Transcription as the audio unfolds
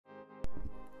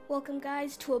Welcome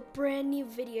guys to a brand new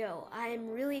video. I am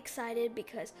really excited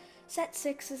because set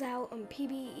 6 is out on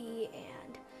PBE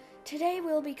and today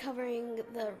we'll be covering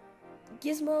the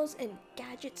Gizmos and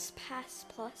Gadgets Pass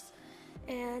Plus,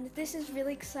 and this is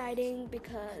really exciting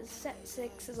because set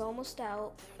 6 is almost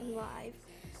out and live.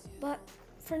 But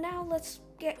for now, let's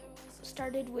get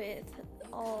started with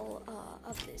all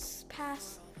of this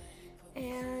pass.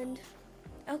 And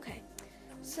okay,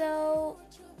 so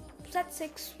set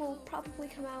 6 will probably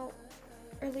come out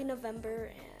early November,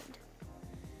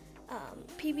 and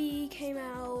PBE came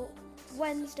out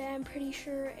Wednesday, I'm pretty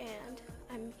sure, and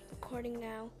I'm recording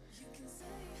now.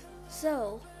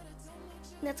 So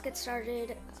let's get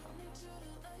started.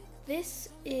 This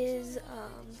is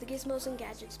the Gizmos and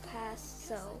Gadgets Pass.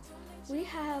 So we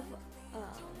have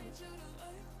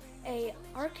a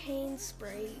arcane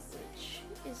spray, which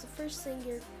is the first thing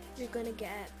you're gonna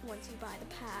get once you buy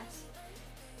the pass.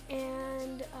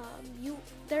 And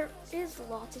there is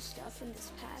lots of stuff in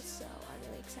this pass, so I'm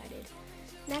really excited.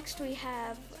 Next we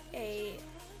have a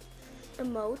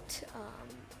emote.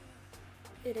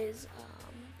 It is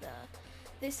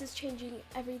this is changing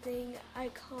everything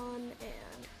icon,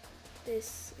 and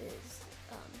this is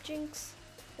Jinx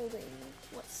holding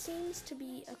what seems to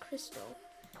be a crystal.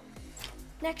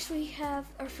 Next we have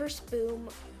our first boom,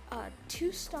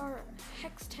 2-star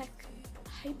Hextech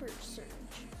Hyper Surge.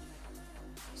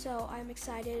 So I'm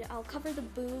excited. I'll cover the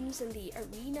booms and the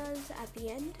arenas at the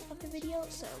end of the video,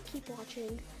 so keep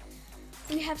watching.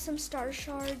 We have some star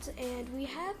shards, and we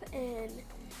have an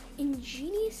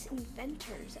ingenious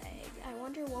inventor's egg. I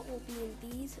wonder what will be in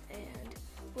these, and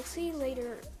we'll see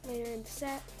later in the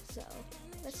set, so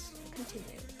let's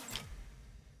continue.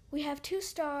 We have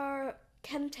 2-star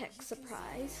Chemtech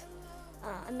surprise,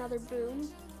 another boom.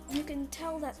 You can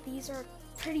tell that these are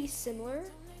pretty similar.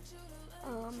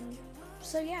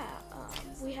 So yeah,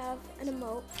 we have an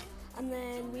emote, and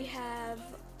then we have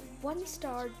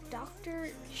 1-star Dr.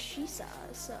 Shisa.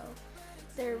 So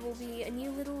there will be a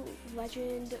new little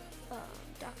legend,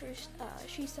 Dr.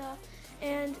 Shisa.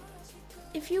 And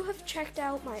if you have checked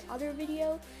out my other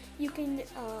video, you can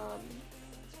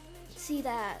see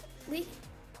that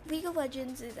League of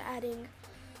Legends is adding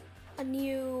a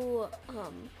new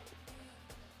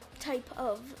type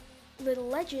of little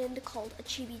legend called a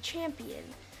Chibi Champion,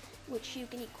 which you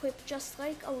can equip just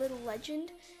like a little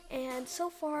legend. And so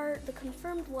far the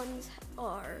confirmed ones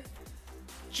are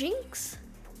Jinx,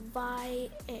 Vi,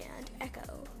 and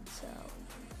Echo. So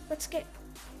let's get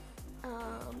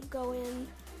going.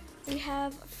 We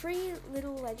have free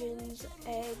little legends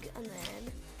egg, and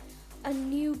then a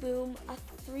new boom, a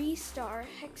 3-star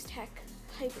Hextech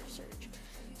Hyper Surge.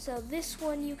 So this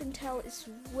one, you can tell, is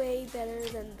way better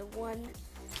than the one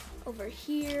over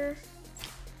here.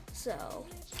 So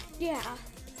yeah,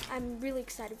 I'm really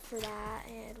excited for that.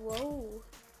 And whoa,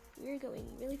 we're going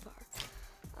really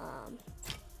far.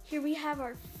 Here we have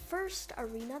our first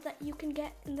arena that you can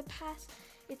get in the pass.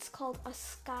 It's called a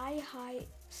Sky High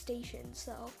Station.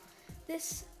 So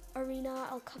this arena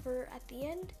I'll cover at the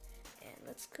end, and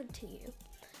let's continue.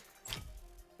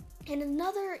 And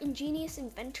another ingenious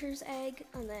inventor's egg,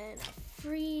 and then a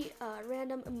free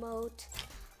random emote,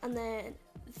 and then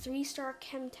 3-star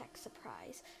Chemtech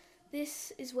surprise.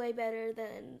 This is way better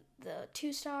than the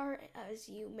 2-star, as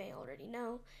you may already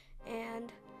know,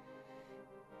 and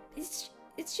it's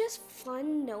just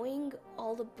fun knowing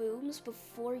all the booms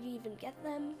before you even get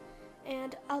them.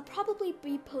 And I'll probably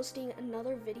be posting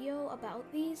another video about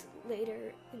these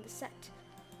later in the set.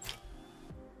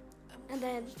 And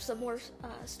then some more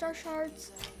star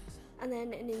shards, and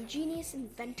then an ingenious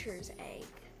inventor's egg.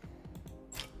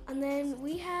 And then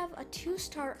we have a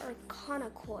 2-star Arcana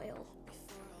coil,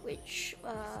 which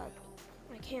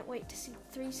I can't wait to see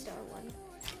the 3-star one.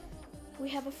 We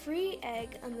have a free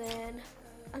egg, and then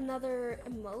another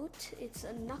emote. It's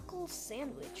a knuckle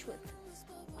sandwich with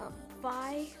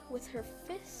Vi with her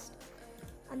fist.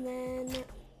 And then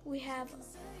we have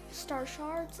star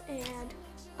shards and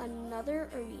another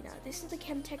arena. This is the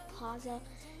Chemtech Plaza,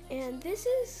 and this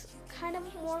is kind of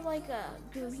more like a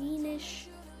greenish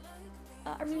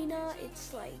arena.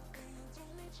 It's like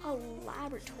a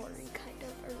laboratory kind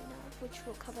of arena, which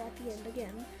we'll cover at the end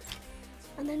again.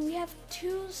 And then we have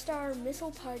 2-star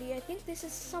Missile Party. I think this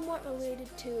is somewhat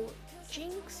related to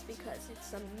Jinx because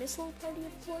it's a missile party,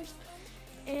 of course.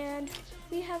 And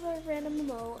we have a random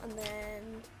emote, and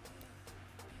then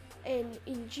an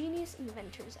ingenious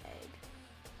inventor's egg.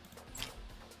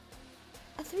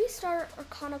 A 3-star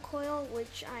Arcana coil,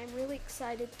 which I'm really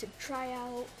excited to try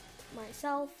out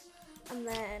myself, and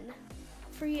then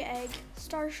free egg,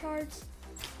 star shards,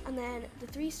 and then the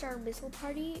 3-star Missile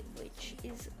Party, which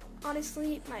is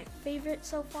honestly my favorite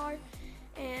so far,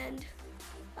 and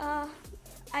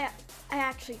I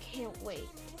actually can't wait.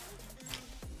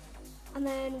 And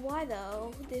then why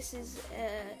though? This is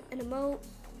an emote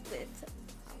with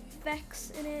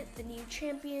Vex in it, the new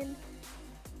champion,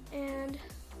 and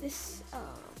this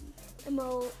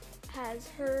emote has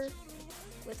her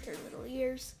with her little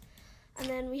ears. And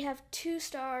then we have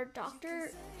 2-star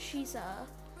Dr. Shiza,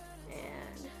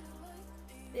 and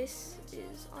this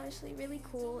is honestly really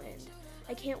cool, and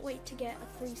I can't wait to get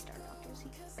a 3-star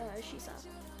Dr. Shiza.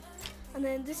 And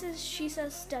then this is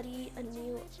Shiza's Study, a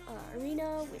new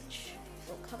arena, which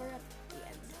we'll cover at the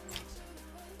end.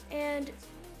 And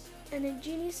an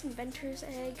ingenious inventor's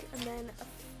egg, and then a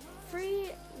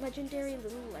free legendary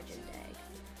little legend egg.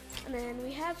 And then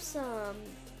we have some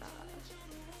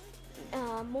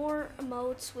more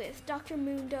emotes with Dr.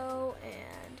 Mundo,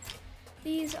 and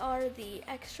these are the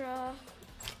extra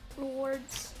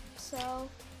rewards, so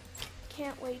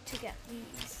can't wait to get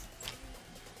these.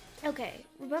 Okay,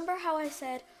 remember how I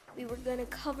said we were going to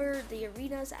cover the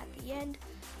arenas at the end?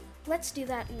 Let's do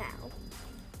that now.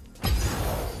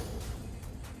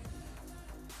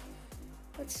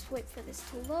 Let's wait for this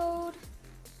to load.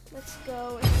 Let's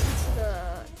go into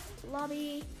the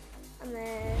lobby, and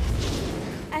then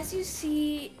as you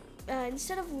see,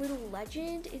 instead of little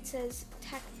legend, it says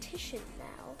tactician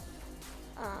now.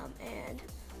 And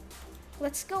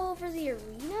let's go over the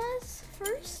arenas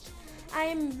first. I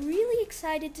am really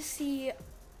excited to see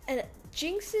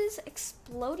Jinx's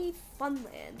Explodey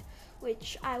Funland,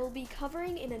 which I will be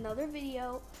covering in another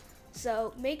video,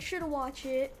 so make sure to watch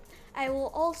it. I will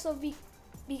also be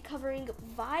covering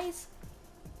Vi's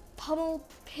Pummel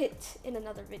Pit in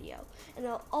another video, and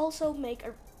I'll also make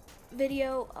a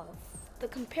video of the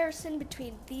comparison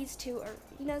between these two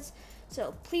arenas,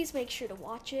 so please make sure to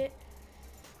watch it.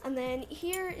 And then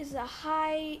here is a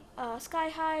sky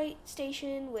high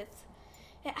station with,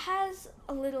 it has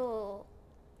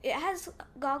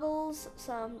goggles,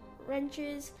 some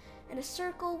wrenches, and a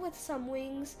circle with some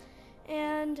wings,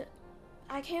 and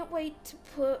I can't wait to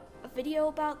put a video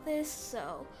about this,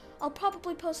 so I'll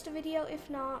probably post a video. If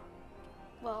not,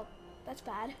 well, that's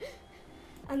bad.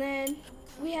 And then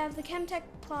we have the Chemtech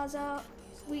Plaza.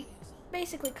 We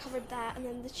basically covered that, and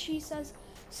then the Shiza's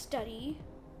Study,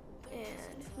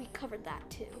 and we covered that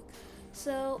too.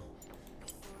 So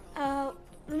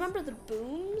remember the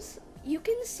booms? You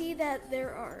can see that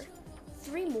there are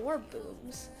 3 more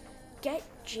booms. Get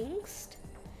Jinxed,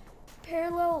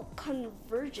 Parallel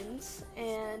Convergence,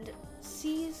 and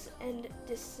Cease and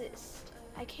Desist.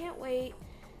 I can't wait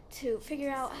to figure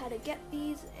out how to get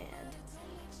these, and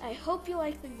I hope you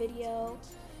like the video.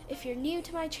 If you're new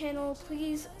to my channel,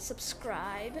 please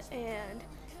subscribe and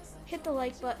hit the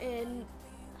like button.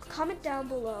 Comment down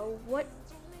below what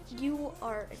you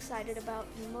are excited about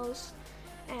the most,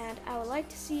 and I would like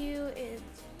to see you in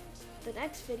the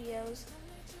next videos.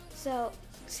 So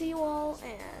see you all,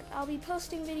 and I'll be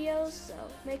posting videos, so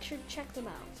make sure to check them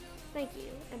out. Thank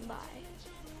you, and bye.